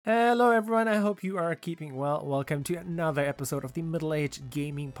Hello, everyone. I hope you are keeping well. Welcome to another episode of the Middle Age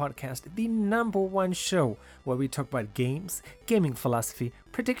Gaming Podcast, the #1 show where we talk about games, gaming philosophy,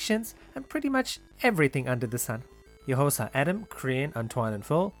 predictions, and pretty much everything under the sun. Your hosts are Adam, Crian, Antoine, and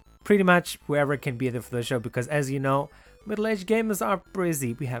Phil. Pretty much whoever can be there for the show because, as you know, middle aged gamers are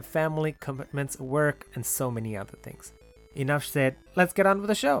busy. We have family, commitments, work, and so many other things. Enough said, let's get on with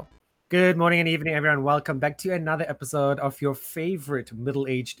the show. Good morning and evening, everyone. Welcome back to another episode of your favorite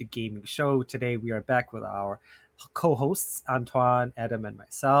middle-aged gaming show. Today, we are back with our co-hosts, Antoine, Adam, and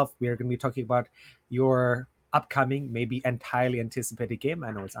myself. We are going to be talking about your upcoming, maybe entirely anticipated game.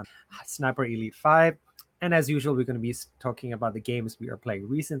 I know it's on Sniper Elite 5. And as usual, we're going to be talking about the games we are playing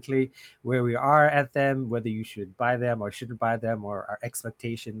recently, where we are at them, whether you should buy them or shouldn't buy them, or our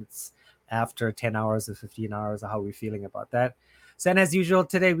expectations after 10 hours or 15 hours, or how we're feeling about that. So, and as usual,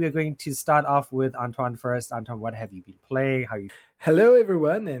 today we are going to start off with Antoine first. Antoine, what have you been playing? How you? Hello,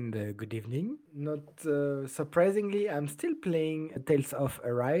 everyone, and good evening. Not surprisingly, I'm still playing Tales of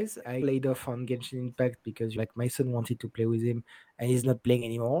Arise. I laid off on Genshin Impact because, like, my son wanted to play with him, and he's not playing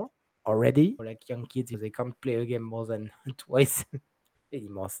anymore already. Like young kids, they can't play a game more than twice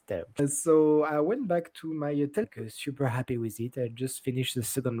anymore. Still. So I went back to my super happy with it. I just finished the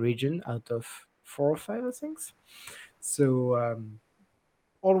second region out of 4 or 5, I think. So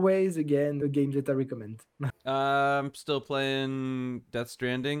always again a game that I recommend. I'm still playing Death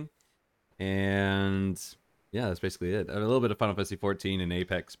Stranding, and yeah, that's basically it. A little bit of Final Fantasy 14 and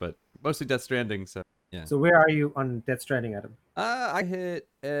Apex, but mostly Death Stranding. So yeah. So, where are you on Death Stranding, Adam? I hit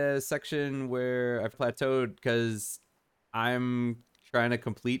a section where I've plateaued because I'm trying to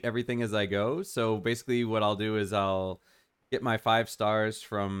complete everything as I go. So basically, what I'll do is I'll get my 5 stars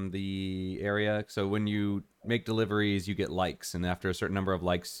from the area. So when you make deliveries, you get likes, and after a certain number of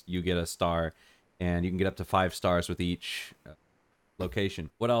likes, you get a star, and you can get up to 5 stars with each location.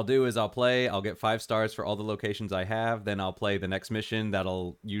 What I'll do is I'll get 5 stars for all the locations I have, then I'll play the next mission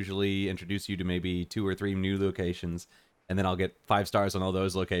that'll usually introduce you to maybe 2 or 3 new locations, and then I'll get 5 stars on all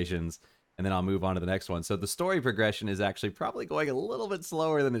those locations, and then I'll move on to the next one. So the story progression is actually probably going a little bit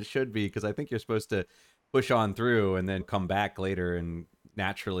slower than it should be, because I think you're supposed to push on through and then come back later and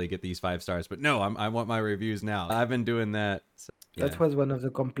naturally get these 5 stars. But no, I want my reviews now. I've been doing that. So, yeah. That was one of the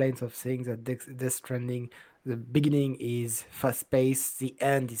complaints of saying that Death Stranding, the beginning is fast paced, the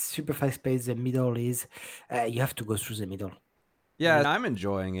end is super fast paced, the middle is you have to go through the middle. Yeah, I'm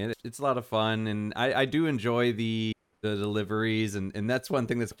enjoying it. It's a lot of fun, and I do enjoy the deliveries, and that's one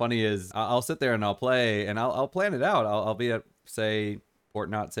thing that's funny is I'll sit there and I'll play, and I'll plan it out. I'll be at, say, Port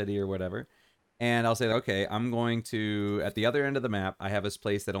Knot City or whatever, and I'll say, okay, I'm going to, at the other end of the map, I have this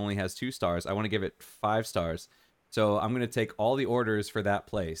place that only has 2 stars. I want to give it 5 stars. So I'm going to take all the orders for that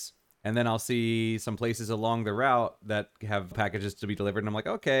place. And then I'll see some places along the route that have packages to be delivered. And I'm like,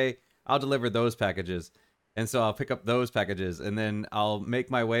 okay, I'll deliver those packages. And so I'll pick up those packages. And then I'll make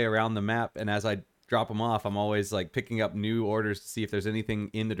my way around the map. And as I drop them off, I'm always like picking up new orders to see if there's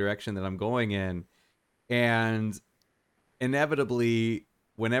anything in the direction that I'm going in. And inevitably,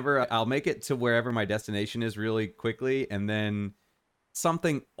 whenever I'll make it to wherever my destination is really quickly, and then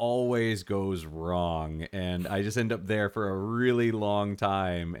something always goes wrong, and I just end up there for a really long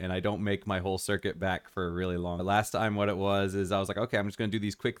time, and I don't make my whole circuit back for a really long. Last time what it was is I was like, okay, I'm just going to do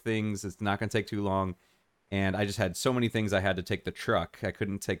these quick things. It's not going to take too long. And I just had so many things. I had to take the truck. I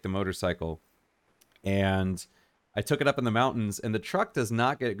couldn't take the motorcycle. And I took it up in the mountains, and the truck does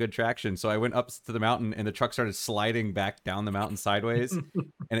not get good traction. So I went up to the mountain, and the truck started sliding back down the mountain sideways,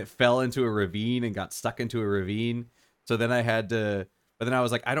 and it fell into a ravine and got stuck into a ravine. So then I had to, but then I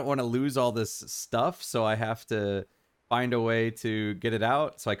was like, I don't want to lose all this stuff, so I have to find a way to get it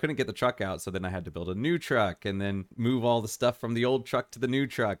out. So I couldn't get the truck out, so then I had to build a new truck and then move all the stuff from the old truck to the new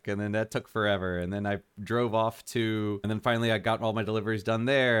truck, and then that took forever. And then I drove off to, and then finally I got all my deliveries done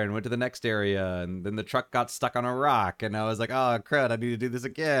there and went to the next area, and then the truck got stuck on a rock, and I was like, oh crud, I need to do this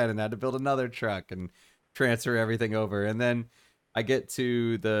again, and I had to build another truck and transfer everything over. And then I get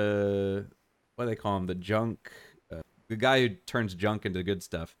to the, what do they call him, the junk, the guy who turns junk into good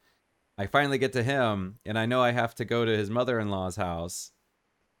stuff. I finally get to him, and I know I have to go to his mother-in-law's house,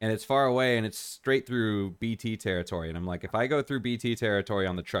 and it's far away, and it's straight through BT territory. And I'm like, if I go through BT territory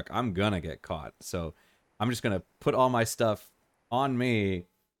on the truck, I'm gonna get caught. So I'm just gonna put all my stuff on me,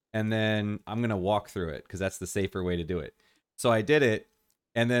 and then I'm gonna walk through it, because that's the safer way to do it. So I did it,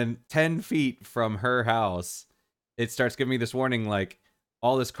 and then 10 feet from her house, it starts giving me this warning, like,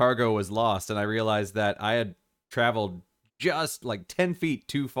 all this cargo was lost, and I realized that I had traveled just like 10 feet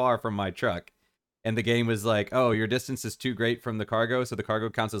too far from my truck, and the game was like, oh, your distance is too great from the cargo, so the cargo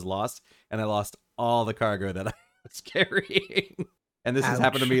counts as lost, and I lost all the cargo that I was carrying. And this has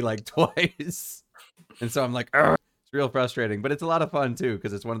happened to Ouch. me like twice. And so I'm like, "Ugh." It's real frustrating, but it's a lot of fun too,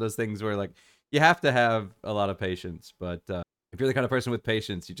 because it's one of those things where like you have to have a lot of patience. But if you're the kind of person with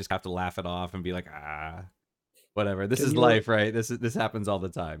patience, you just have to laugh it off and be like, whatever. This Can is you life, right? This happens all the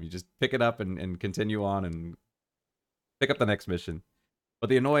time. You just pick it up and continue on and pick up the next mission. But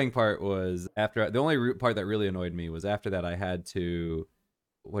the annoying part was the only part that really annoyed me was after that I had to,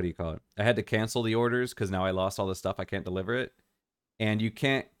 what do you call it? I had to cancel the orders because now I lost all the stuff. I can't deliver it. And you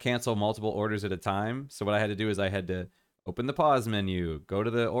can't cancel multiple orders at a time. So what I had to do is I had to open the pause menu, go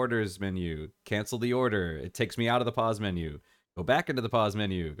to the orders menu, cancel the order. It takes me out of the pause menu, go back into the pause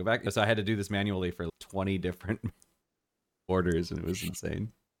menu, go back. So I had to do this manually for 20 different orders, and it was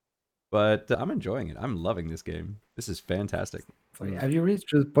insane. But I'm enjoying it. I'm loving this game. This is fantastic. Sorry, have you reached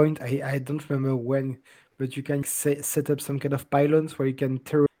the point? I don't remember when, but you can set up some kind of pylons where you can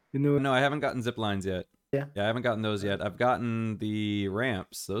throw, No, I haven't gotten zip lines yet. Yeah. Yeah, I haven't gotten those yet. I've gotten the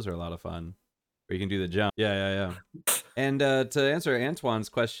ramps. Those are a lot of fun. Where you can do the jump. Yeah. And to answer Antoine's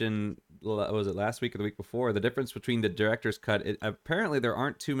question, was it last week or the week before? The difference between the director's cut, apparently there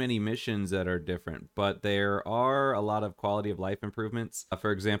aren't too many missions that are different, but there are a lot of quality of life improvements.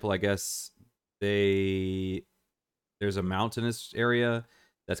 For example, I guess there's a mountainous area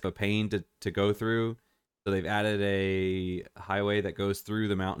that's a pain to go through. So they've added a highway that goes through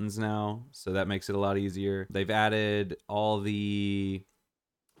the mountains now, so that makes it a lot easier. They've added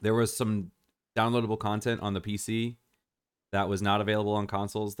there was some downloadable content on the PC that was not available on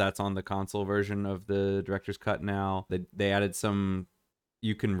consoles. That's on the console version of the director's cut now. They added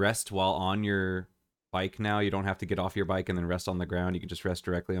you can rest while on your bike now. You don't have to get off your bike and then rest on the ground. You can just rest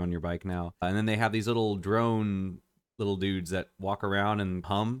directly on your bike now. And then they have these little drone little dudes that walk around and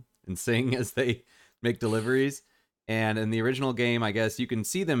hum and sing as they make deliveries. And in the original game, I guess you can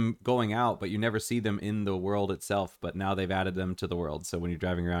see them going out, but you never see them in the world itself. But now they've added them to the world. So when you're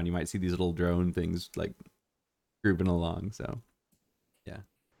driving around, you might see these little drone things like grooving along. So yeah.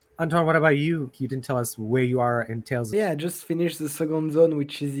 Antoine, what about you? You didn't tell us where you are in Tales. Yeah, I just finished the second zone,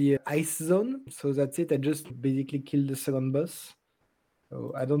 which is the ice zone. So that's it. I just basically killed the second boss.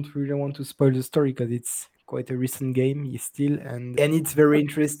 So I don't really want to spoil the story because it's quite a recent game still, and it's very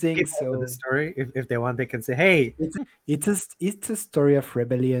interesting. People So with the story, if they want, they can say, "Hey, it's a story of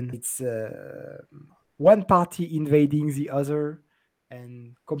rebellion. It's one party invading the other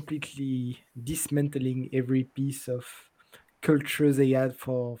and completely dismantling every piece of culture they had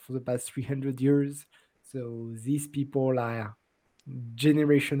for the past 300 years. So these people are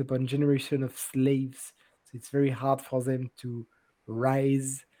generation upon generation of slaves. So it's very hard for them to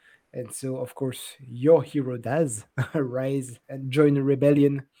rise. And so, of course, your hero does rise and join a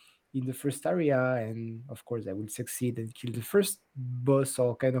rebellion in the first area. And of course, I will succeed and kill the first boss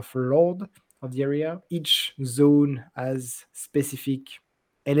or kind of lord of the area. Each zone has specific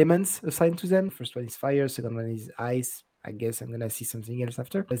elements assigned to them. First one is fire, second one is ice. I guess I'm going to see something else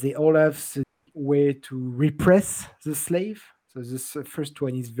after. But they all have a way to repress the slave. So this first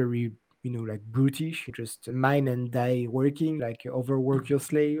one is very, like brutish. You just mine and die working, like overwork your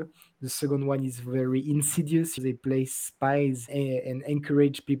slave. The second one is very insidious. They place spies and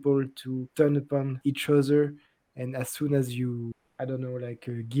encourage people to turn upon each other. And as soon as you, I don't know, like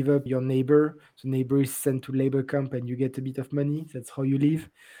give up your neighbor, the neighbor is sent to labor camp and you get a bit of money. That's how you live.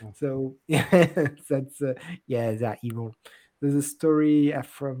 So yeah, that's they're evil. There's a story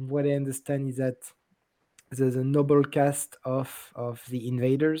from what I understand is that there's a noble cast of the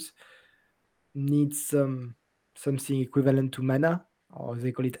invaders needs something equivalent to mana, or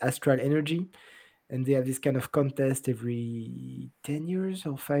they call it astral energy, and they have this kind of contest every 10 years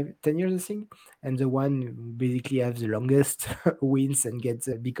or 10 years, I think, and the one who basically has the longest wins and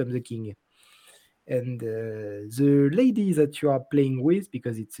becomes the king. And the lady that you are playing with,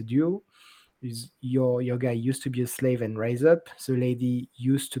 because it's a duo, is your guy used to be a slave and rise up. The lady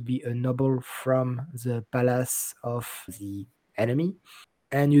used to be a noble from the palace of the enemy,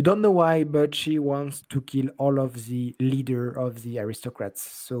 and you don't know why, but she wants to kill all of the leader of the aristocrats.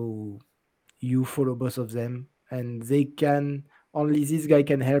 So you follow both of them, and they can only this guy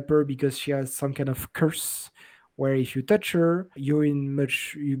can help her because she has some kind of curse where if you touch her,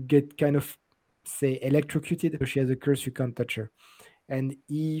 you get kind of say electrocuted. So she has a curse, you can't touch her. And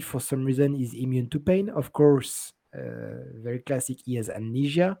he, for some reason, is immune to pain. Of course, very classic. He has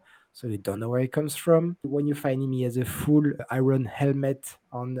amnesia, so you don't know where it comes from. When you find him, he has a full iron helmet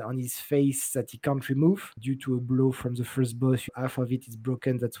on his face that he can't remove due to a blow from the first boss. Half of it is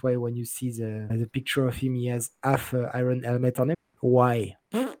broken. That's why when you see the picture of him, he has half a iron helmet on him. Why?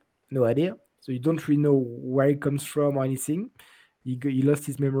 No idea. So you don't really know where it comes from or anything. He lost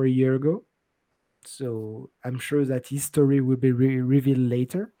his memory a year ago. So I'm sure that his story will be revealed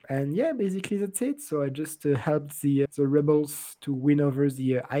later. And yeah, basically that's it. So I just helped the rebels to win over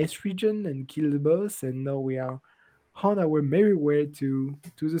the ice region and kill the boss, and now we are on our merry way to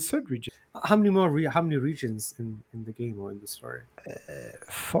the third region. How many regions in the game or in the story?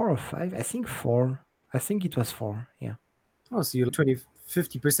 4 or 5, I think 4. I think it was 4. Yeah. Oh, so you're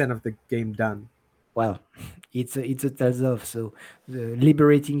 50% of the game done. Well, it's a Tales of, so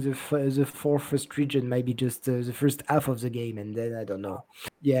liberating the fourth first region might be just the first half of the game, and then I don't know.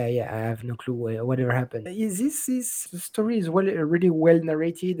 Yeah, I have no clue whatever happened. This is the story is really well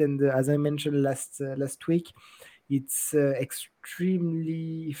narrated, and as I mentioned last week, it's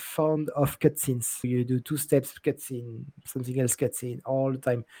extremely fond of cutscenes. You do two steps cutscene, something else cutscene all the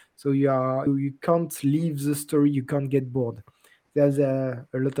time. So you can't leave the story. You can't get bored. There's a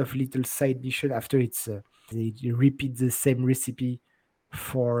lot of little side mission after they repeat the same recipe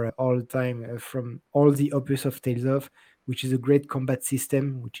for all the time from all the opus of Tales of, which is a great combat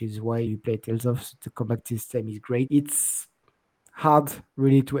system, which is why you play Tales of. So the combat system is great. It's hard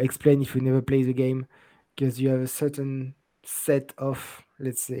really to explain if you never play the game because you have a certain set of,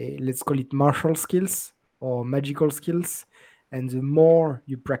 let's call it martial skills or magical skills, and the more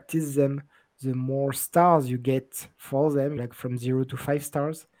you practice them, the more stars you get for them, like from 0 to 5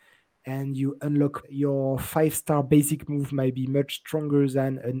 stars, and you unlock your 5 star basic move might be much stronger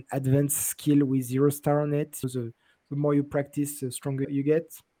than an advanced skill with 0 star on it. So the more you practice, the stronger you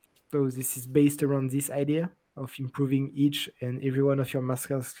get. So this is based around this idea of improving each and every one of your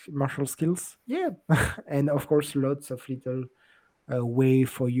martial skills. Yeah, and of course, lots of little way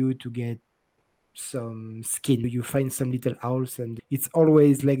for you to get some skin. You find some little owls, and it's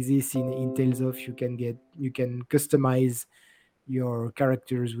always like this in Tales of. You can customize your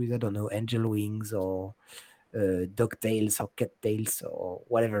characters with, I don't know, angel wings or dog tails or cat tails or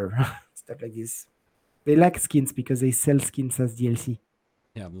whatever stuff like this. They like skins because they sell skins as DLC.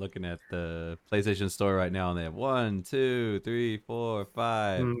 Yeah, I'm looking at the PlayStation Store right now, and they have 1, 2, 3, 4,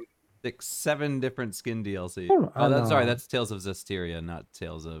 5, Mm. 6, 7 different skin DLC. Oh, Oh, that's sorry, no. that's Tales of Zestiria, not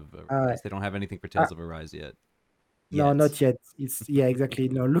Tales of Uh, Arise. They don't have anything for uh, Tales of Arise yet. no, Yet. not yet. It's yeah, exactly.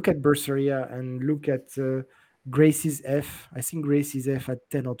 No, look at Berseria and look at Grace's F. I think Grace is F at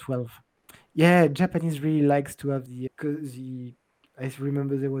 10 or 12. Yeah, Japanese really likes to have the. I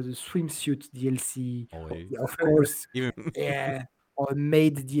remember there was a swimsuit DLC. Always. Of course, Even yeah, or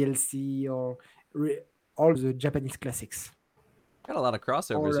Maid DLC or all the Japanese classics. got a lot of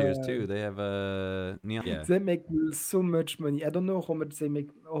crossovers Or here too. They have Neon. Yeah. they make so much money. I don't know how much they make,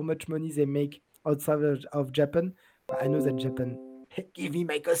 how much money they make outside of Japan. But I know that Japan. Hey, give me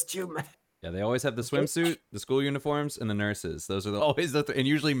my costume. Yeah, they always have the Okay. swimsuit, the school uniforms, and the nurses. Those are always and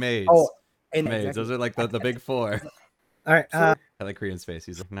usually Oh, maids. and Maids. exactly. Those are like the big four. All right. So I like Korean space.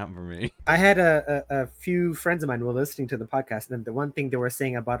 He's like, not for me. I had a few friends of mine who were listening to the podcast, and the one thing they were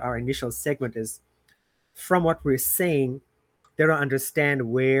saying about our initial segment is, from what we're saying, they don't understand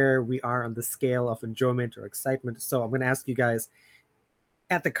where we are on the scale of enjoyment or excitement. So I'm going to ask you guys,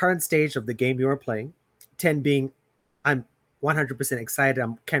 at the current stage of the game you are playing, 10 being, I'm 100% excited, I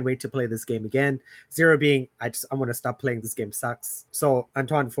can't wait to play this game again. 0 being, I want to stop playing, this game sucks. So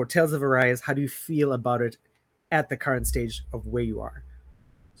Antoine, for Tales of Arise, how do you feel about it at the current stage of where you are?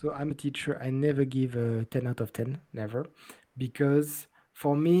 So I'm a teacher. I never give a 10 out of 10, never. Because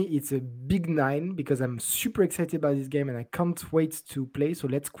for me, it's a big 9 because I'm super excited about this game and I can't wait to play. So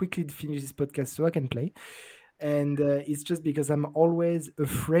let's quickly finish this podcast so I can play. And it's just because I'm always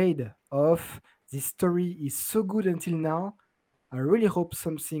afraid of this story is so good until now. I really hope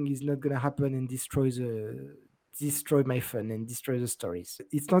something is not gonna happen and destroy my fun and destroy the stories.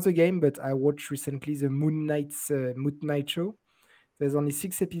 It's not a game, but I watched recently the Moon Knight show. There's only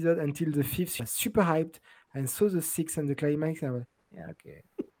 6 episodes until the fifth. I was super hyped and saw the sixth and the climax. And I was, yeah, okay.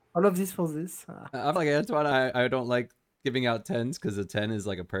 All of this for this. I'm like Antoine. I don't like giving out 10s because a 10 is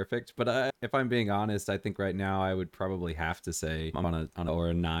like a perfect. But if I'm being honest, I think right now I would probably have to say I'm on or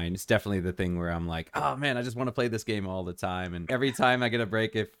a 9. It's definitely the thing where I'm like, oh man, I just want to play this game all the time. And every time I get a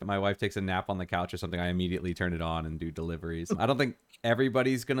break, if my wife takes a nap on the couch or something, I immediately turn it on and do deliveries. I don't think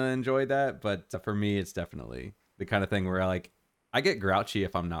everybody's gonna enjoy that, but for me, it's definitely the kind of thing where I get grouchy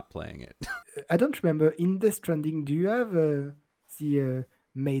if I'm not playing it. I don't remember. In Death Stranding, do you have the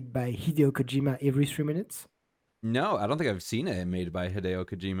made by Hideo Kojima every 3 minutes? No, I don't think I've seen it made by Hideo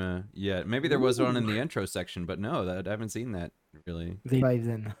Kojima yet. Maybe there was one in the intro section, but no, I haven't seen that really. They survive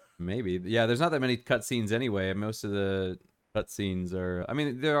then. Maybe. Yeah, there's not that many cutscenes anyway. Most of the cutscenes are, I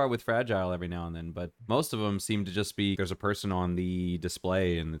mean, there are with Fragile every now and then, but most of them seem to just be there's a person on the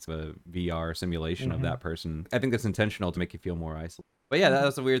display and it's a VR simulation of that person. I think that's intentional to make you feel more isolated. But yeah, that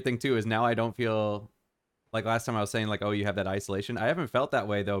was the weird thing too, is now I don't feel like last time I was saying like, oh, you have that isolation. I haven't felt that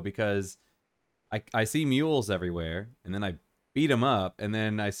way though, because I see mules everywhere, and then I beat them up, and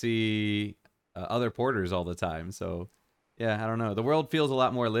then I see other porters all the time. So yeah, I don't know. The world feels a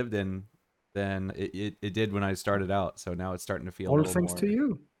lot more lived in than it did when I started out. So now it's starting to feel a All little thanks more. to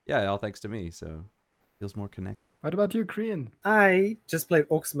you. Yeah, all thanks to me. So it feels more connected. What about you, Korean? I just played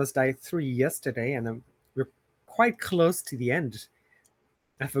Orcs Must Die 3 yesterday, and we're quite close to the end.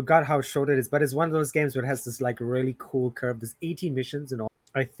 I forgot how short it is, but it's one of those games where it has this like really cool curve. There's 18 missions and all,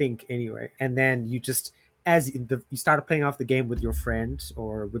 I think, anyway. And then you just, you start playing off the game with your friend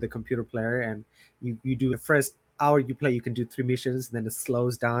or with a computer player, and you do the first hour you play, you can do 3 missions, and then it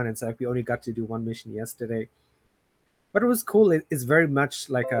slows down. And so like we only got to do 1 mission yesterday. But it was cool. It's very much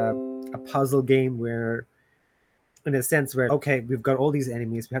like a puzzle game where, in a sense, where okay, we've got all these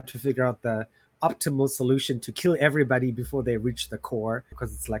enemies, we have to figure out the optimal solution to kill everybody before they reach the core,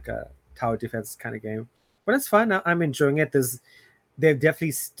 because it's like a tower defense kind of game. But it's fun. I'm enjoying it. They've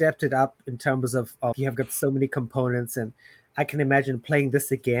definitely stepped it up in terms of you have got so many components, and I can imagine playing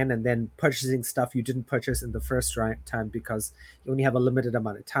this again and then purchasing stuff you didn't purchase in the first time, because you only have a limited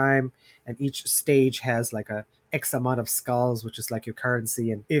amount of time, and each stage has like a X amount of skulls, which is like your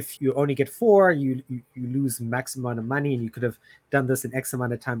currency. And if you only get 4, you lose max amount of money, and you could have done this in X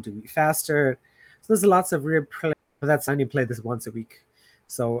amount of time to be faster. So there's lots of weird play, but that's I only play this once a week.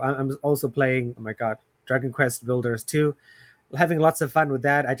 So I'm also playing, oh my god, Dragon Quest Builders 2, having lots of fun with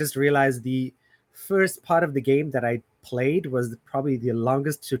that. I just realized the first part of the game that I played was probably the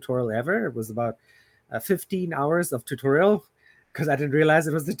longest tutorial ever. It was about 15 hours of tutorial, because I didn't realize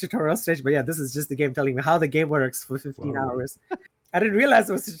it was the tutorial stage. But yeah, this is just the game telling me how the game works for 15 hours. I didn't realize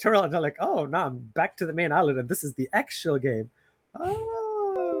it was a tutorial until like, oh, now I'm back to the main island, and this is the actual game.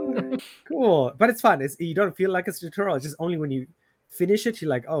 Oh, cool. But it's fun. You don't feel like it's a tutorial. It's just only when you finish it, you're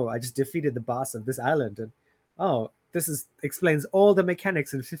like, oh, I just defeated the boss of this island. And oh, this explains all the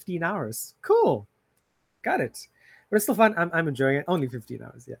mechanics in 15 hours. Cool. Got it. But it's still fun. I'm enjoying it. Only 15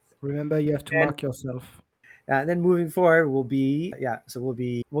 hours, yes. Remember, you have to mark yourself. And then moving forward will be,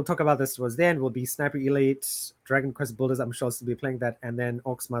 we'll talk about this towards the end. Will be Sniper Elite, Dragon Quest Builders. I'm sure I'll still be playing that. And then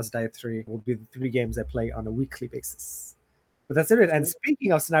Orcs Must Die 3 will be the 3 games I play on a weekly basis. But that's it. And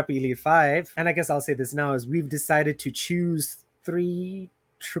speaking of Sniper Elite 5, and I guess I'll say this now, is we've decided to choose 3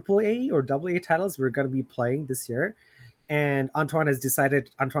 AAA or AA titles we're going to be playing this year. And Antoine has decided,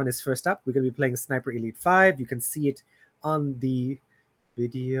 Antoine is first up. We're going to be playing Sniper Elite 5. You can see it on the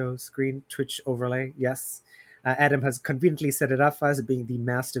video screen, Twitch overlay. Yes. Adam has conveniently set it up for us, being the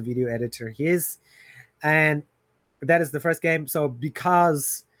master video editor he is. And that is the first game. So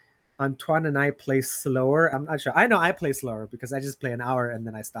because Antoine and I play slower, I'm not sure. I know I play slower because I just play an hour and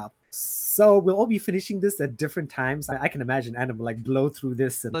then I stop. So we'll all be finishing this at different times. I can imagine Adam will like blow through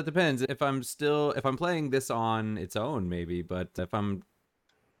this. Well, it depends. If I'm playing this on its own, maybe. But if I'm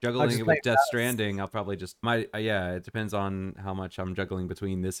juggling it with Death Stranding, I'll probably just it depends on how much I'm juggling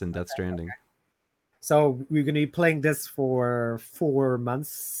between this and Death Stranding. Okay. So we're going to be playing this for 4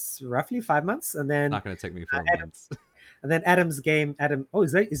 months, roughly 5 months, and then not going to take me 4 months. And then Adam's game,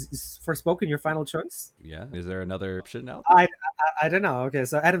 is Forspoken your final choice? Yeah. Is there another option now? I don't know. Okay,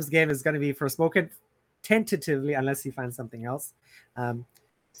 so Adam's game is going to be Forspoken, tentatively, unless he finds something else.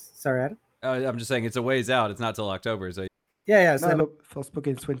 Sorry, Adam. I'm just saying it's a ways out. It's not till October. So yeah. So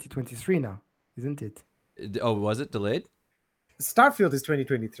Forspoken is 2023 now, isn't it? Oh, was it delayed? Starfield is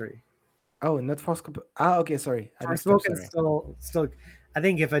 2023. Oh, not Forspoken. Okay, sorry. Forspoken still. I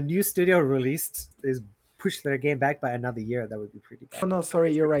think if a new studio released is push their game back by another year, that would be pretty bad. Oh no,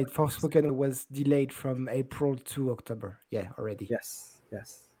 sorry, you're right. Forspoken was delayed from April to October. Yeah, already. Yes.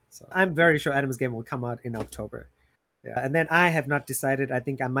 So I'm very sure Adam's game will come out in October. Yeah, and then I have not decided. I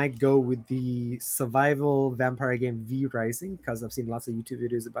think I might go with the survival vampire game V Rising, because I've seen lots of YouTube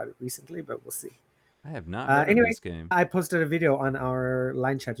videos about it recently, but we'll see. I have not heard of this game. I posted a video on our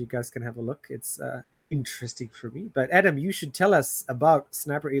line chat. You guys can have a look. It's interesting for me. But Adam, you should tell us about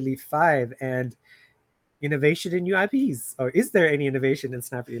Sniper Elite 5 and innovation in new IPs. Or is there any innovation in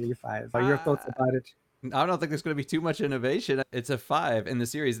Sniper Elite 5? Your thoughts about it? I don't think there's going to be too much innovation. It's a 5 in the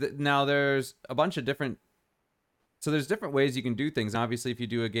series. Now, there's a bunch of different... So there's different ways you can do things. Obviously, if you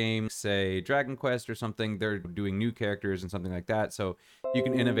do a game, say Dragon Quest or something, they're doing new characters and something like that. So you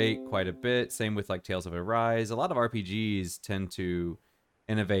can innovate quite a bit. Same with like Tales of Arise. A lot of RPGs tend to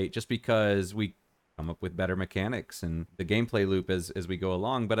innovate just because we come up with better mechanics and the gameplay loop as we go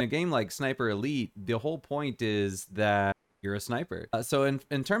along. But in a game like Sniper Elite, the whole point is that you're a sniper. So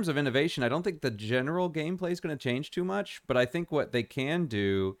in terms of innovation, I don't think the general gameplay is going to change too much. But I think what they can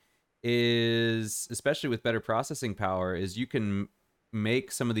do is, especially with better processing power, is you can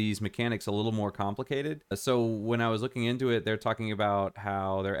make some of these mechanics a little more complicated. So when I was looking into it, they're talking about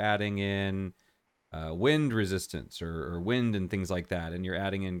how they're adding in wind resistance or wind and things like that. And you're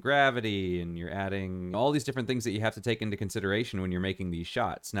adding in gravity and you're adding all these different things that you have to take into consideration when you're making these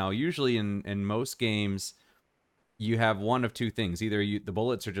shots. Now, usually in most games, you have one of two things. Either the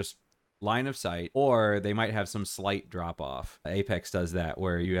bullets are just line of sight, or they might have some slight drop off. Apex does that,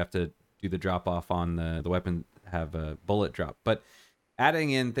 where you have to do the drop off on the weapon, have a bullet drop. But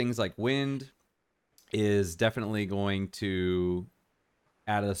adding in things like wind is definitely going to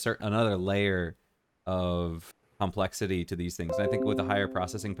add another layer of complexity to these things. And I think with a higher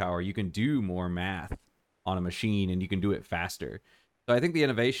processing power, you can do more math on a machine and you can do it faster. So I think the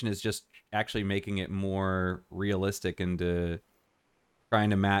innovation is just actually making it more realistic and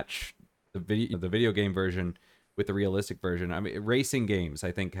trying to match the video game version with the realistic version. I mean, racing games,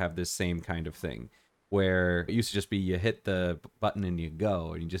 I think, have this same kind of thing, where it used to just be you hit the button and you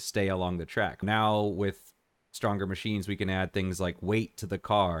go and you just stay along the track. Now with stronger machines, we can add things like weight to the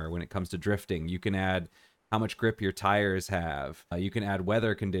car when it comes to drifting. You can add how much grip your tires have. You can add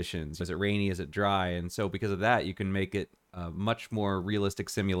weather conditions. Is it rainy? Is it dry? And so because of that, you can make it a much more realistic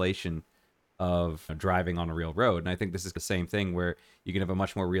simulation of driving on a real road. And I think this is the same thing, where you can have a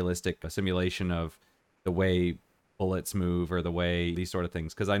much more realistic simulation of the way bullets move or the way these sort of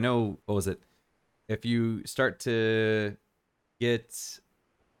things. Because I know, what was it? If you start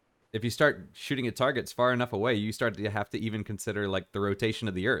shooting at targets far enough away, you start to have to even consider like the rotation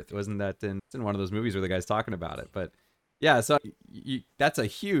of the earth. Wasn't that it's in one of those movies where the guy's talking about it? But yeah, so that's a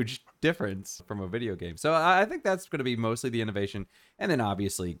huge difference from a video game. So I think that's going to be mostly the innovation. And then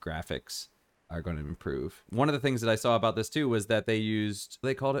obviously graphics are going to improve. One of the things that I saw about this too was that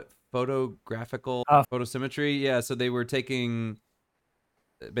they called it photographical photosymmetry. Yeah, so they were taking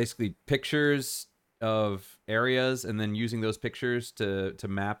basically pictures of areas and then using those pictures to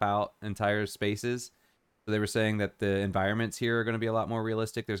map out entire spaces. So they were saying that the environments here are going to be a lot more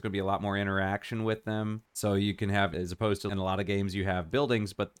realistic. There's going to be a lot more interaction with them. So you can have, as opposed to in a lot of games, you have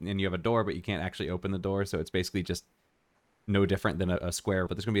buildings, and you have a door, but you can't actually open the door. So it's basically just no different than a square.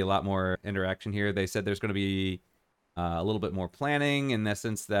 But there's going to be a lot more interaction here. They said there's going to be a little bit more planning, in the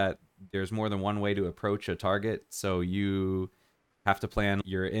sense that there's more than one way to approach a target. So you have to plan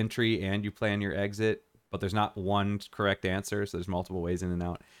your entry and you plan your exit, but there's not one correct answer. So there's multiple ways in and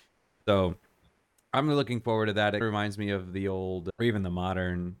out. So I'm looking forward to that. It reminds me of the old, or even the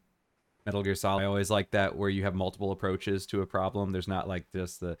modern Metal Gear Solid. I always like that, where you have multiple approaches to a problem. There's not like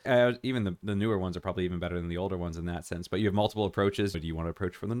just even the newer ones are probably even better than the older ones in that sense. But you have multiple approaches. Do you want to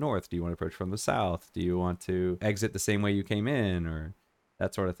approach from the north? Do you want to approach from the south? Do you want to exit the same way you came in, or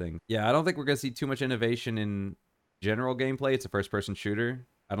that sort of thing? Yeah, I don't think we're going to see too much innovation in general gameplay. It's a first-person shooter.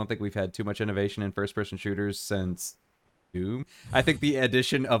 I don't think we've had too much innovation in first-person shooters since Doom. I think the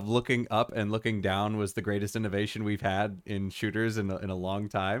addition of looking up and looking down was the greatest innovation we've had in shooters in a long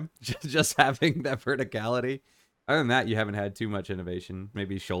time. Just having that verticality. Other than that, you haven't had too much innovation.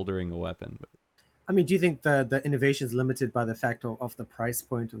 Maybe shouldering a weapon. But I mean, do you think the innovation is limited by the fact of the price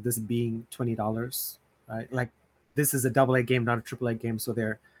point of this being $20? Right? Like, this is a AA game, not a AAA game, so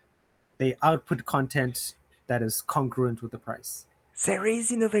they output content that is congruent with the price. There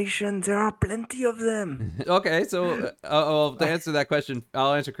is innovation. There are plenty of them. Okay, so to answer that question,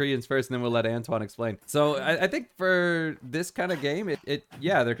 I'll answer Crian's first, and then we'll let Antoine explain. So I think for this kind of game,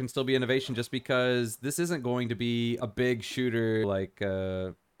 yeah, there can still be innovation, just because this isn't going to be a big shooter like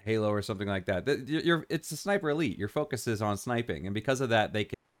Halo or something like that. It's a sniper elite. Your focus is on sniping, and because of that, they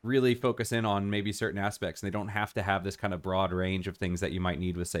can really focus in on maybe certain aspects, and they don't have to have this kind of broad range of things that you might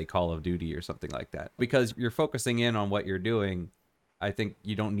need with, say, Call of Duty or something like that. Because you're focusing in on what you're doing, I think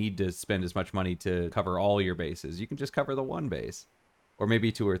you don't need to spend as much money to cover all your bases. You can just cover the one base, or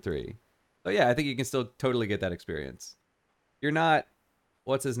maybe two or three. So yeah, I think you can still totally get that experience. You're not,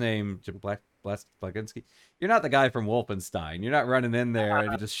 what's his name, Blaginski? You're not the guy from Wolfenstein. You're not running in there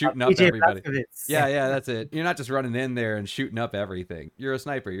and just shooting up everybody. Yeah, that's it. You're not just running in there and shooting up everything. You're a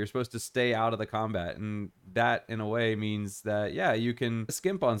sniper. You're supposed to stay out of the combat, and that in a way means that, yeah, you can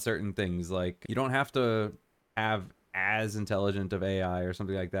skimp on certain things. Like, you don't have to have as intelligent of AI or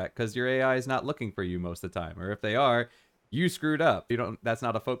something like that, because your AI is not looking for you most of the time, or if they are, you screwed up. That's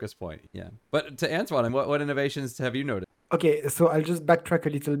not a focus point. Yeah. But to Antoine, what innovations have you noticed? Okay, so I'll just backtrack a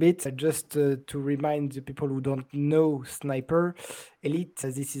little bit, just to remind the people who don't know Sniper Elite.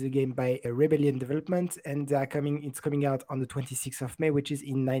 This is a game by Rebellion Development, and it's coming out on the 26th of May, which is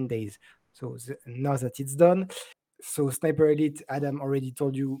in 9 days. So now that it's done. So Sniper Elite, Adam already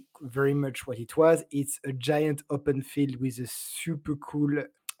told you very much what it was. It's a giant open field with a super cool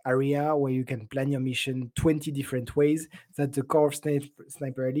area where you can plan your mission 20 different ways. That's the core of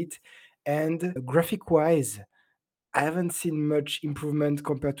Sniper Elite. And graphic wise, I haven't seen much improvement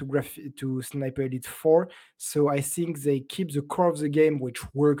compared to Sniper Elite 4. So I think they keep the core of the game, which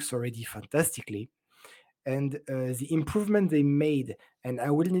works already fantastically. And the improvement they made, and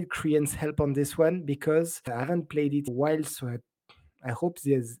I will need Crian's help on this one because I haven't played it in a while, so I hope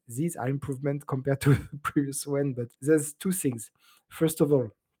these are improvement compared to the previous one. But there's two things. First of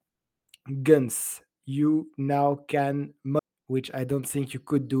all, guns. You now can mod, which I don't think you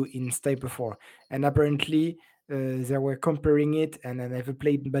could do in Sniper 4. And apparently, they were comparing it, and I never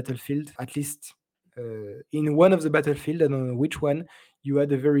played Battlefield. At least in one of the Battlefield, I don't know which one, you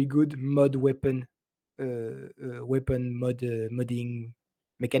had a very good weapon modding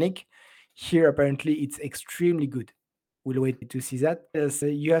mechanic. Here, apparently, it's extremely good. We'll wait to see that. As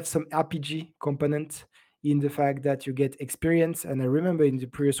you have some RPG component in the fact that you get experience, and I remember in the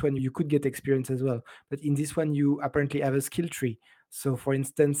previous one you could get experience as well, but in this one you apparently have a skill tree. So, for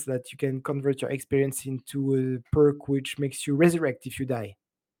instance, that you can convert your experience into a perk which makes you resurrect if you die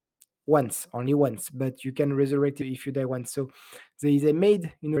once, only once, but you can resurrect if you die once. So they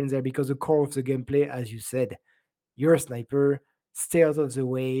made in there because the core of the gameplay, as you said, you're a sniper, stay out of the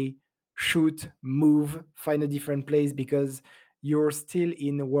way, shoot, move, find a different place because you're still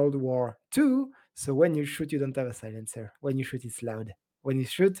in World War II. So when you shoot, you don't have a silencer. When you shoot, it's loud. When you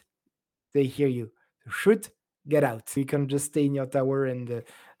shoot, they hear you. So shoot, get out. You can just stay in your tower and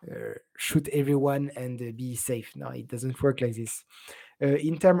shoot everyone and be safe. No, it doesn't work like this.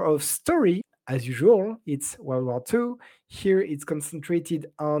 In terms of story, as usual, it's World War II. Here, it's concentrated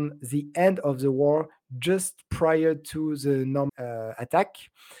on the end of the war, just prior to the normal attack.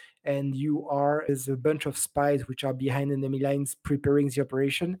 And you are as a bunch of spies which are behind enemy lines preparing the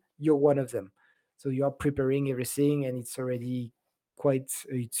operation. You're one of them. So you are preparing everything, and it's already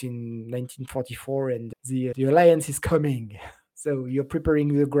it's in 1944, and the alliance is coming. So you're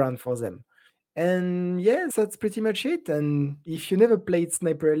preparing the ground for them. And yes, that's pretty much it. And if you never played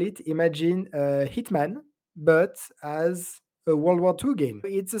Sniper Elite, imagine Hitman, but as a World War II game.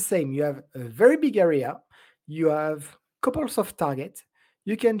 It's the same. You have a very big area, you have couples of targets.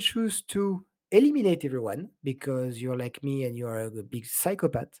 You can choose to eliminate everyone because you're like me and you're a big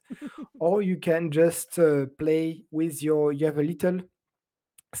psychopath, or you can just play with you have a little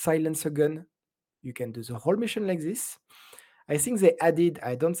silencer gun. You can do the whole mission like this. I think they added,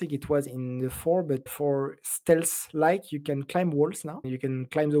 I don't think it was in the 4, but for stealth like, you can climb walls now. You can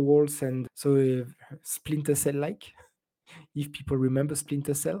climb the walls, and so Splinter Cell like, if people remember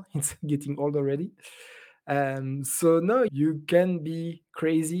Splinter Cell, it's getting old already. So no, you can be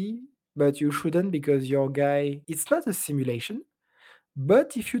crazy, but you shouldn't because your guy, it's not a simulation.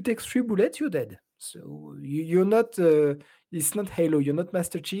 But if you take 3 bullets, you're dead. So you're not. It's not Halo. You're not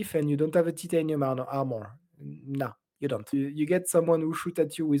Master Chief, and you don't have a titanium armor. No, you don't. You get someone who shoot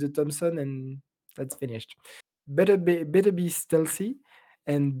at you with a Thompson, and that's finished. Better be stealthy,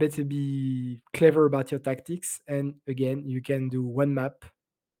 and better be clever about your tactics. And again, you can do one map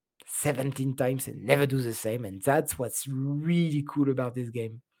 17 times and never do the same, and that's what's really cool about this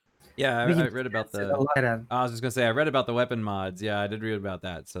game. Yeah, Speaking I to read about Chance, the. a lot. I was just gonna say I read about the weapon mods. Yeah, I did read about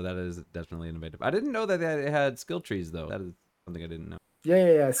that. So that is definitely innovative. I didn't know that it had skill trees though. That is something I didn't know.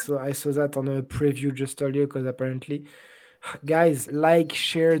 Yeah. So I saw that on a preview just earlier because apparently, guys, like,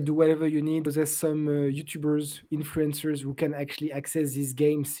 share, do whatever you need. There's some YouTubers, influencers who can actually access these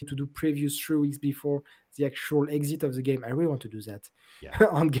games to do previews 3 weeks before the actual exit of the game. I really want to do that Yeah,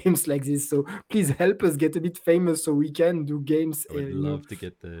 on games like this. So please help us get a bit famous so we can do games. I would love to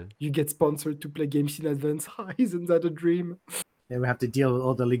get the. You get sponsored to play games in advance. Isn't that a dream? Then we have to deal with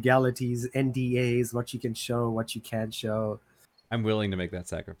all the legalities, NDAs, what you can show, what you can't show. I'm willing to make that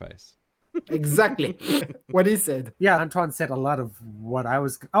sacrifice. Exactly what he said. Yeah, Antoine said a lot of what I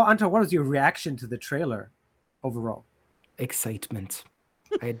was. Oh, Antoine, what was your reaction to the trailer overall? Excitement.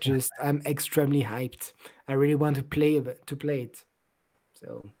 I'm extremely hyped. I really want to play it.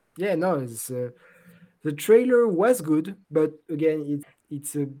 So yeah, no, the trailer was good, but again,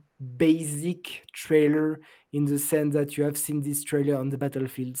 it's a basic trailer in the sense that you have seen this trailer on the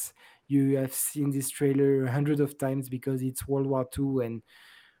battlefields. You have seen this trailer hundreds of times because it's World War II, and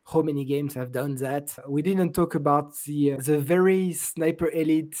how many games have done that. We didn't talk about the very Sniper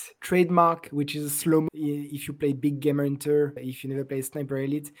Elite trademark, which is a slow. If you play Big Gamer Hunter, if you never play Sniper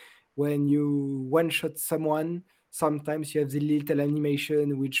Elite, when you one shot someone, sometimes you have the little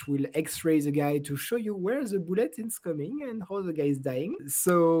animation which will X-ray the guy to show you where the bullet is coming and how the guy is dying.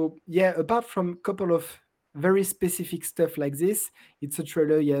 So yeah, apart from a couple of very specific stuff like this, it's a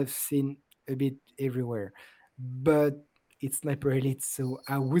trailer you have seen a bit everywhere. But it's Sniper Elite, so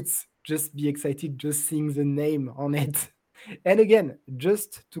I would just be excited just seeing the name on it. And again,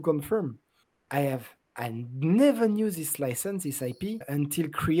 just to confirm, I never knew this license, this IP, until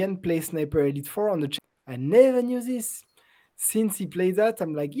Crian plays Sniper Elite 4 on the channel. I never knew this. Since he played that,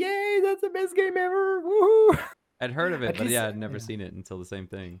 I'm like, yay, that's the best game ever! Woohoo! I'd heard of it, At but least, yeah, I'd never yeah. seen it until the same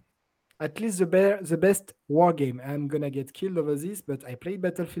thing. At least the best war game. I'm gonna get killed over this, but I played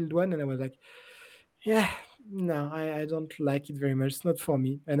Battlefield 1 and I was like, yeah, no, I don't like it very much. It's not for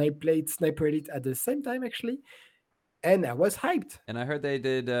me. And I played Sniper Elite at the same time actually, and I was hyped. And I heard they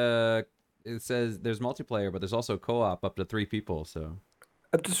did. It says there's multiplayer, but there's also co-op up to 3 people. So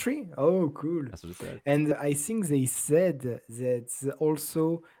Up to 3? Oh, cool. that's what it said. And I think they said that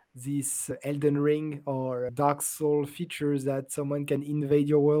also this Elden Ring or Dark Soul features that someone can invade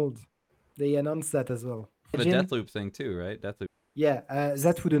your world. They announced that as well. The Deathloop thing too, right? Deathloop. Yeah,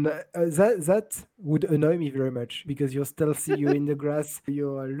 that would annoy me very much because you're stealthy, you're in the grass,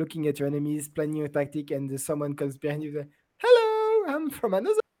 you're looking at your enemies, planning your tactic, and someone comes behind you. Hello, I'm from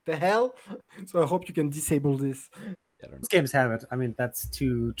another. The hell! So I hope you can disable this. I don't know. Most games have it. I mean, that's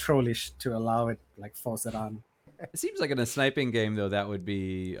too trollish to allow it, like force it on. It seems like in a sniping game though, that would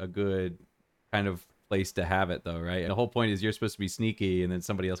be a good kind of place to have it though, right? And the whole point is you're supposed to be sneaky, and then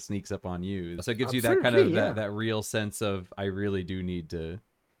somebody else sneaks up on you. So it gives you that kind of Absolutely, yeah. that real sense of I really do need to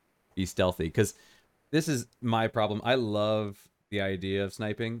be stealthy, because this is my problem. I love the idea of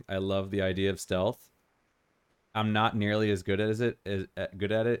sniping. I love the idea of stealth. I'm not nearly as good at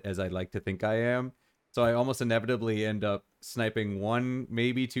it as I'd like to think I am. So I almost inevitably end up sniping 1,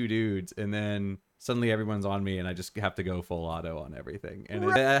 maybe 2 dudes, and then suddenly everyone's on me, and I just have to go full auto on everything. And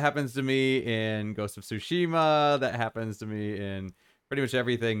that happens to me in Ghost of Tsushima. That happens to me in pretty much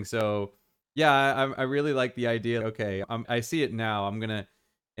everything. So yeah, I really like the idea. Okay, I see it now. I'm gonna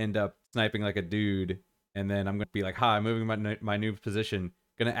end up sniping like a dude, and then I'm gonna be like, "Hi, I'm moving my new position."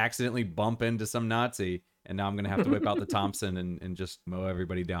 Gonna accidentally bump into some Nazi, and now I'm gonna have to whip out the Thompson and just mow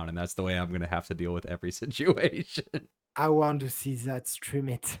everybody down, and that's the way I'm gonna have to deal with every situation. I want to see that stream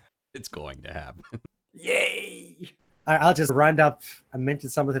it. It's going to happen. Yay! I'll just round up and mention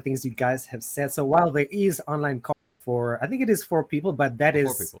some of the things you guys have said. So while there is online co for, I think it is 4 people, but that 4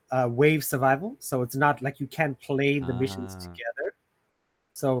 is wave survival. So it's not like you can play the missions together.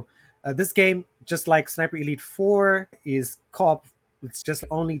 So this game, just like Sniper Elite 4, is co-op. It's just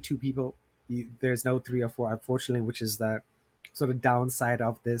only 2 people. There's no 3 or 4, unfortunately, which is the sort of downside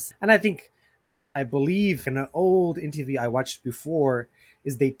of this. And I believe in an old interview I watched before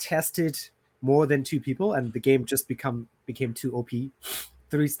is they tested more than 2 people and the game just became too OP.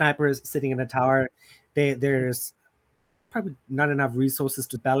 3 snipers sitting in a tower. There's probably not enough resources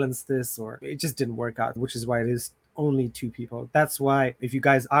to balance this, or it just didn't work out, which is why it is only 2 people. That's why if you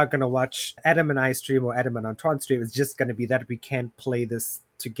guys are gonna watch Adam and I stream or Adam and Antoine stream, it's just gonna be that we can't play this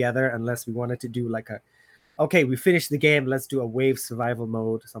together unless we wanted to do like okay, we finished the game, let's do a wave survival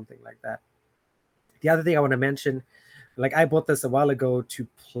mode, something like that. The other thing I want to mention, like I bought this a while ago to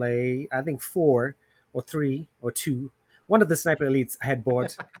play, I think 4 or 3 or 2. One of the Sniper Elites I had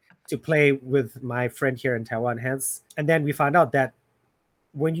bought to play with my friend here in Taiwan, Hans. And then we found out that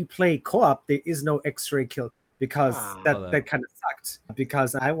when you play co-op, there is no X-ray kill because that kind of sucked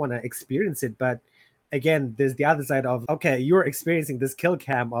because I want to experience it. But again, there's the other side of, okay, you're experiencing this kill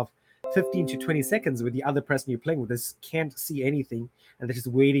cam of 15 to 20 seconds with the other person you're playing with this can't see anything and they're just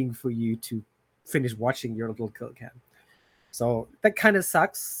waiting for you to finish watching your little kill cam. So that kind of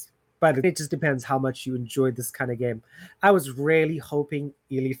sucks, but it just depends how much you enjoy this kind of game. I was really hoping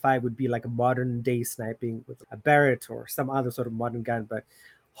Elite 5 would be like a modern day sniping with a Barrett or some other sort of modern gun, but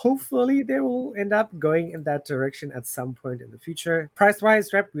hopefully they will end up going in that direction at some point in the future.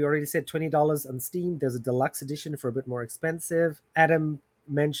 Price-wise, Rep, we already said $20 on Steam. There's a deluxe edition for a bit more expensive. Adam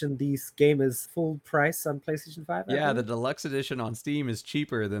mentioned this game is full price on PlayStation 5. Yeah, the deluxe edition on Steam is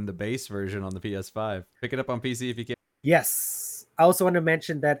cheaper than the base version on the PS5. Pick it up on PC if you can. Yes. I also want to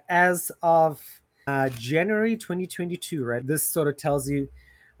mention that as of January 2022, right, this sort of tells you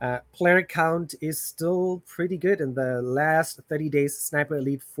player count is still pretty good. In the last 30 days, Sniper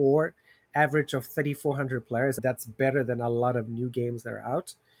Elite 4 average of 3,400 players. That's better than a lot of new games that are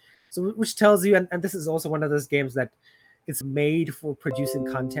out. So which tells you, and this is also one of those games that it's made for producing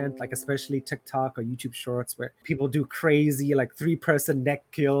content, like especially TikTok or YouTube Shorts, where people do crazy like 3-person neck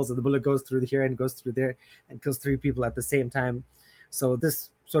kills, and the bullet goes through here and goes through there and kills 3 people at the same time. So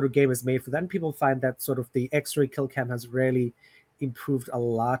this sort of game is made for that. And people find that sort of the X-ray kill cam has really improved a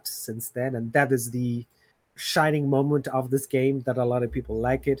lot since then, and that is the shining moment of this game that a lot of people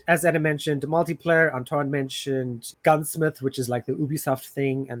like it. As Adam mentioned, multiplayer. Antoine mentioned Gunsmith, which is like the Ubisoft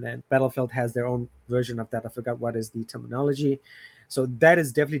thing, and then Battlefield has their own version of that. I forgot what is the terminology. So that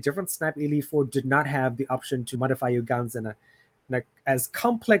is definitely different. Sniper Elite 4 did not have the option to modify your guns in a as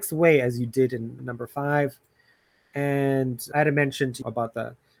complex way as you did in number 5. And I had mentioned about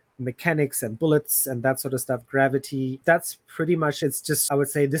the mechanics and bullets and that sort of stuff, gravity. That's pretty much, it's just, I would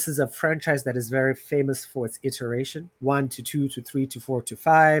say this is a franchise that is very famous for its iteration, 1 to 2 to 3 to 4 to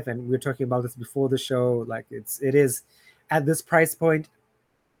 5. And we were talking about this before the show. Like it is at this price point,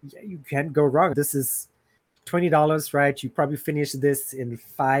 you can't go wrong. This is $20, right? You probably finish this in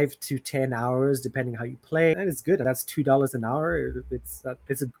 5 to 10 hours, depending how you play. That is good. That's $2 an hour. It's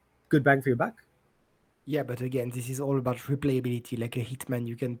a good bang for your buck. Yeah, but again, this is all about replayability. Like a Hitman,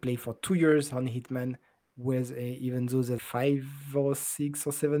 you can play for 2 years on Hitman, with even though there's 5 or 6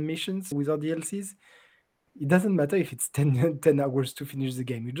 or 7 missions without DLCs. It doesn't matter if it's 10 hours to finish the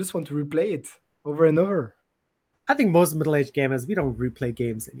game. You just want to replay it over and over. I think most middle-aged gamers, we don't replay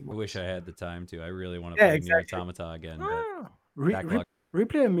games anymore. I wish I had the time to. I really want to Yeah, play exactly. Nier Automata again. But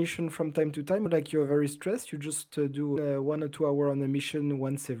Replay a mission from time to time. Like you're very stressed, you just do 1 or 2 hours on a mission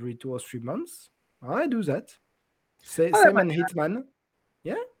once every 2 or 3 months. I do that. Same on Hitman.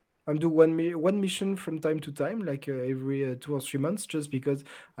 Yeah, I'm do one mission from time to time, like every 2 or 3 months, just because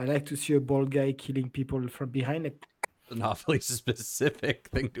I like to see a bald guy killing people from behind. Like, an awfully specific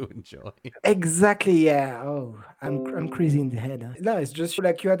thing to enjoy. exactly, yeah. Oh, I'm crazy in the head. Huh? No, it's just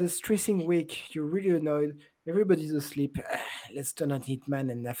like you had a stressing week. You're really annoyed. Everybody's asleep. Let's turn on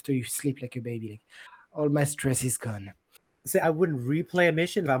Hitman, and after you sleep like a baby, like, all my stress is gone. Say I wouldn't replay a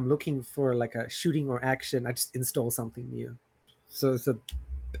mission if I'm looking for like a shooting or action. I just install something new. So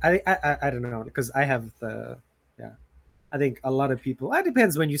I don't know, because I have I think a lot of people. It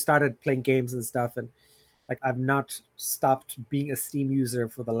depends when you started playing games and stuff, and like I've not stopped being a Steam user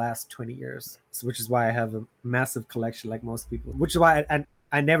for the last 20 years, which is why I have a massive collection like most people. Which is why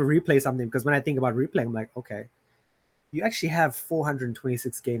I never replay something, because when I think about replaying, I'm like, okay, you actually have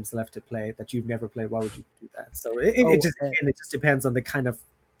 426 games left to play that you've never played. Why would you do that? So it just depends on the kind of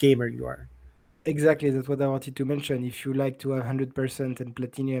gamer you are. Exactly, that's what I wanted to mention. If you like to have 100% and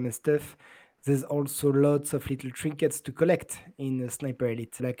platinum and stuff, there's also lots of little trinkets to collect in Sniper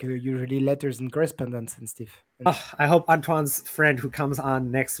Elite, like usually letters and correspondence and stuff. I hope Antoine's friend who comes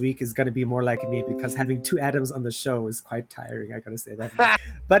on next week is going to be more like me, because having 2 Adams on the show is quite tiring. I got to say that.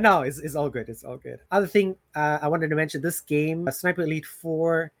 But no, it's all good. It's all good. Other thing I wanted to mention, this game, Sniper Elite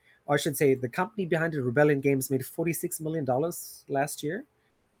 4, or I should say the company behind it, Rebellion Games, made $46 million last year.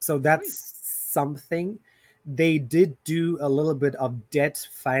 So that's something. They did do a little bit of debt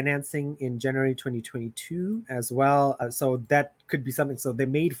financing in January 2022 as well. So that could be something. So they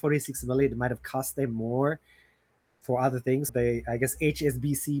made 46 million. It might have cost them more for other things. I guess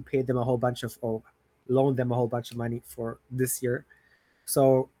HSBC paid them a whole bunch of, or loaned them a whole bunch of money for this year.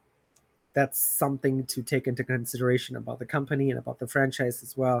 So that's something to take into consideration about the company and about the franchise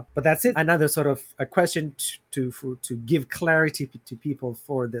as well. But that's it. Another sort of a question to give clarity to people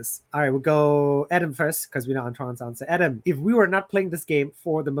for this. All right, we'll go Adam first, because we know Antoine's answer. Adam, if we were not playing this game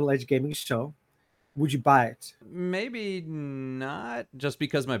for the Middle Age Gaming Show, would you buy it? Maybe not, just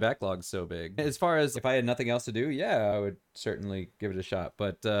because my backlog's so big. As far as if I had nothing else to do, yeah, I would certainly give it a shot.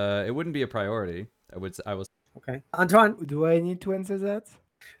 But it wouldn't be a priority. I will. Okay, Antoine. Do I need to answer that?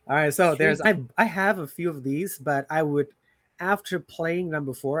 All right, so I have a few of these, but I would, after playing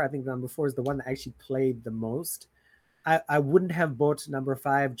number 4, I think number 4 is the one that I actually played the most. I wouldn't have bought number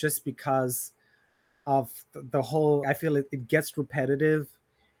 5 just because of the whole, I feel it gets repetitive,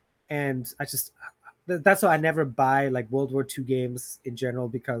 and that's why I never buy like World War II games in general,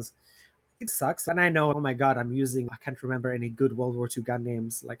 because it sucks. And I know, oh my god, I can't remember any good World War II gun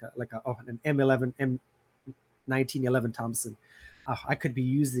names, like an M11, M1911 Thompson. I could be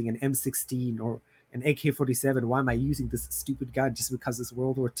using an M16 or an AK-47. Why am I using this stupid gun just because it's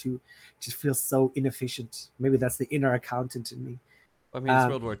World War II? It just feels so inefficient. Maybe that's the inner accountant in me. I mean, it's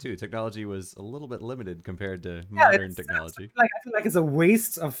World War II. Technology was a little bit limited compared to modern technology. I feel like it's a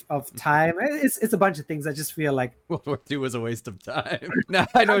waste of time. It's a bunch of things. I just feel like World War II was a waste of time. No,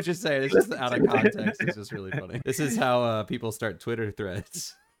 I know what you're saying. It's just out of context. It's just really funny. This is how people start Twitter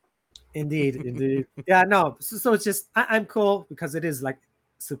threads. Indeed. Yeah, no. So it's just I'm cool because it is like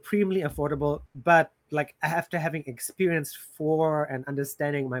supremely affordable. But like after having experienced 4 and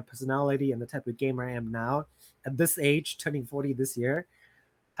understanding my personality and the type of gamer I am now at this age, turning 40 this year,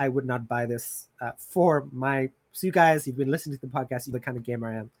 I would not buy this for my. So you guys, you've been listening to the podcast, you're the kind of gamer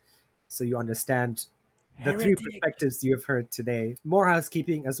I am, so you understand the three Heretic. perspectives you have heard today. More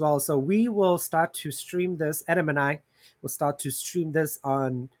housekeeping as well. So we will start to stream this. Adam and I will start to stream this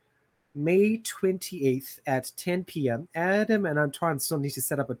on May 28th at 10 p.m. Adam and Antoine still need to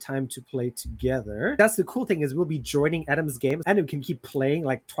set up a time to play together. That's the cool thing is we'll be joining Adam's games. Adam can keep playing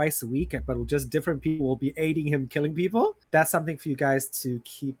like twice a week, but just different people will be aiding him killing people. That's something for you guys to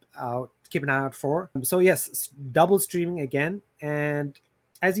keep an eye out for. So yes, double streaming again. And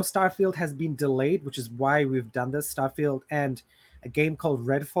as you know, Starfield has been delayed, which is why we've done this. Starfield and a game called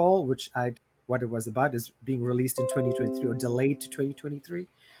Redfall, what it was about, is being released in 2023 or delayed to 2023.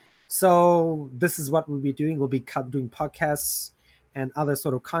 So this is what we'll be doing. We'll be doing podcasts and other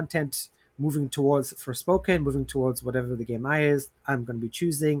sort of content, moving towards Forspoken, moving towards whatever the game I'm going to be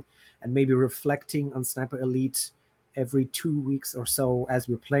choosing, and maybe reflecting on Sniper Elite every 2 weeks or so as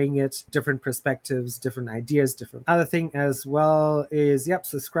we're playing it. Different perspectives, different ideas, different. Other thing as well is,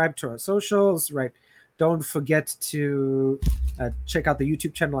 subscribe to our socials, right? Don't forget to check out the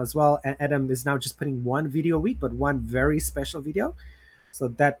YouTube channel as well. And Adam is now just putting one video a week, but one very special video. So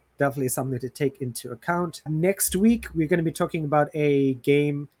that definitely is something to take into account. Next week, we're going to be talking about a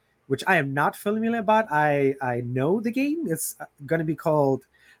game which I am not familiar about. I know the game. It's going to be called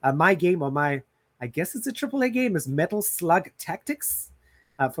I guess it's a AAA game, is Metal Slug Tactics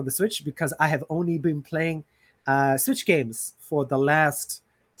for the Switch, because I have only been playing Switch games for the last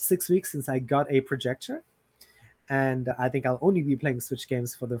 6 weeks since I got a projector. And I think I'll only be playing Switch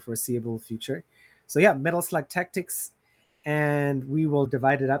games for the foreseeable future. So yeah, Metal Slug Tactics. And we will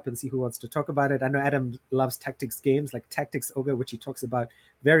divide it up and see who wants to talk about it. I know Adam loves tactics games like Tactics Ogre, which he talks about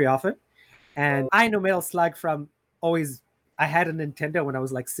very often. And I know Metal Slug from always. I had a Nintendo when I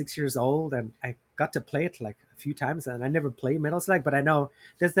was like 6 years old, and I got to play it like a few times. And I never played Metal Slug, but I know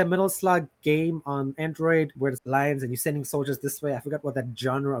there's the Metal Slug game on Android where it's lines and you're sending soldiers this way. I forgot what that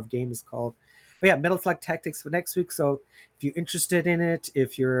genre of game is called. But yeah, Metal Slug Tactics for next week. So if you're interested in it,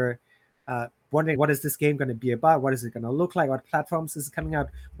 if you're wondering what is this game going to be about, what is it going to look like, what platforms is it coming out,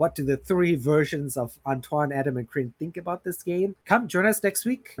 what do the three versions of Antoine, Adam, and Crian think about this game, come join us next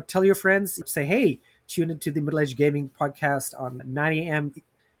week. Tell your friends, say, hey, tune into the Middle Age Gaming podcast on 9 a.m.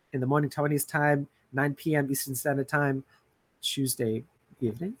 in the morning Taiwanese time, 9 p.m. Eastern Standard Time, Tuesday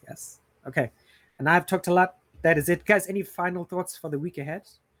evening. Yes. Okay. And I've talked a lot. That is it. Guys, any final thoughts for the week ahead?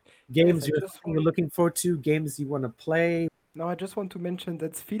 Games you're looking forward to, games you want to play? No, I just want to mention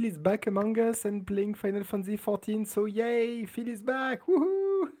that Phil is back among us and playing Final Fantasy 14. So yay, Phil is back!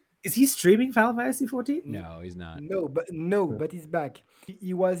 Woohoo! Is he streaming Final Fantasy 14? No, he's not. But he's back.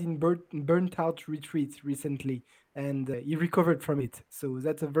 He was in burnt out retreat recently, and he recovered from it. So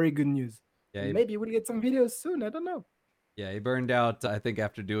that's a very good news. Yeah, Maybe we'll get some videos soon. I don't know. Yeah, he burned out, I think,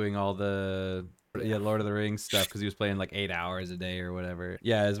 after doing all the Lord of the Rings stuff, because he was playing like 8 hours a day or whatever.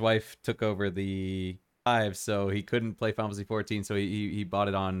 Yeah, his wife took over the 5, so he couldn't play Final Fantasy 14, so he bought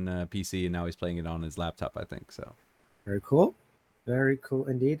it on PC, and now he's playing it on his laptop, I think. So very cool. Very cool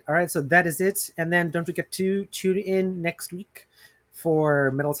indeed. All right, so that is it. And then don't forget to tune in next week for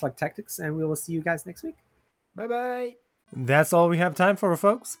Metal Slug Tactics, and we will see you guys next week. Bye-bye. That's all we have time for,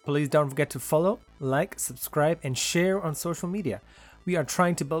 folks. Please don't forget to follow, like, subscribe, and share on social media. We are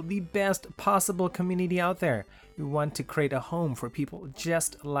trying to build the best possible community out there. We want to create a home for people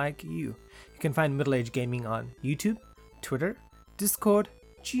just like you. You can find Middle Age Gaming on YouTube, Twitter, Discord,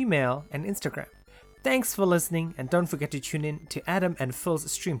 Gmail, and Instagram. Thanks for listening, and don't forget to tune in to Adam and Phil's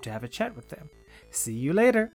stream to have a chat with them. See you later!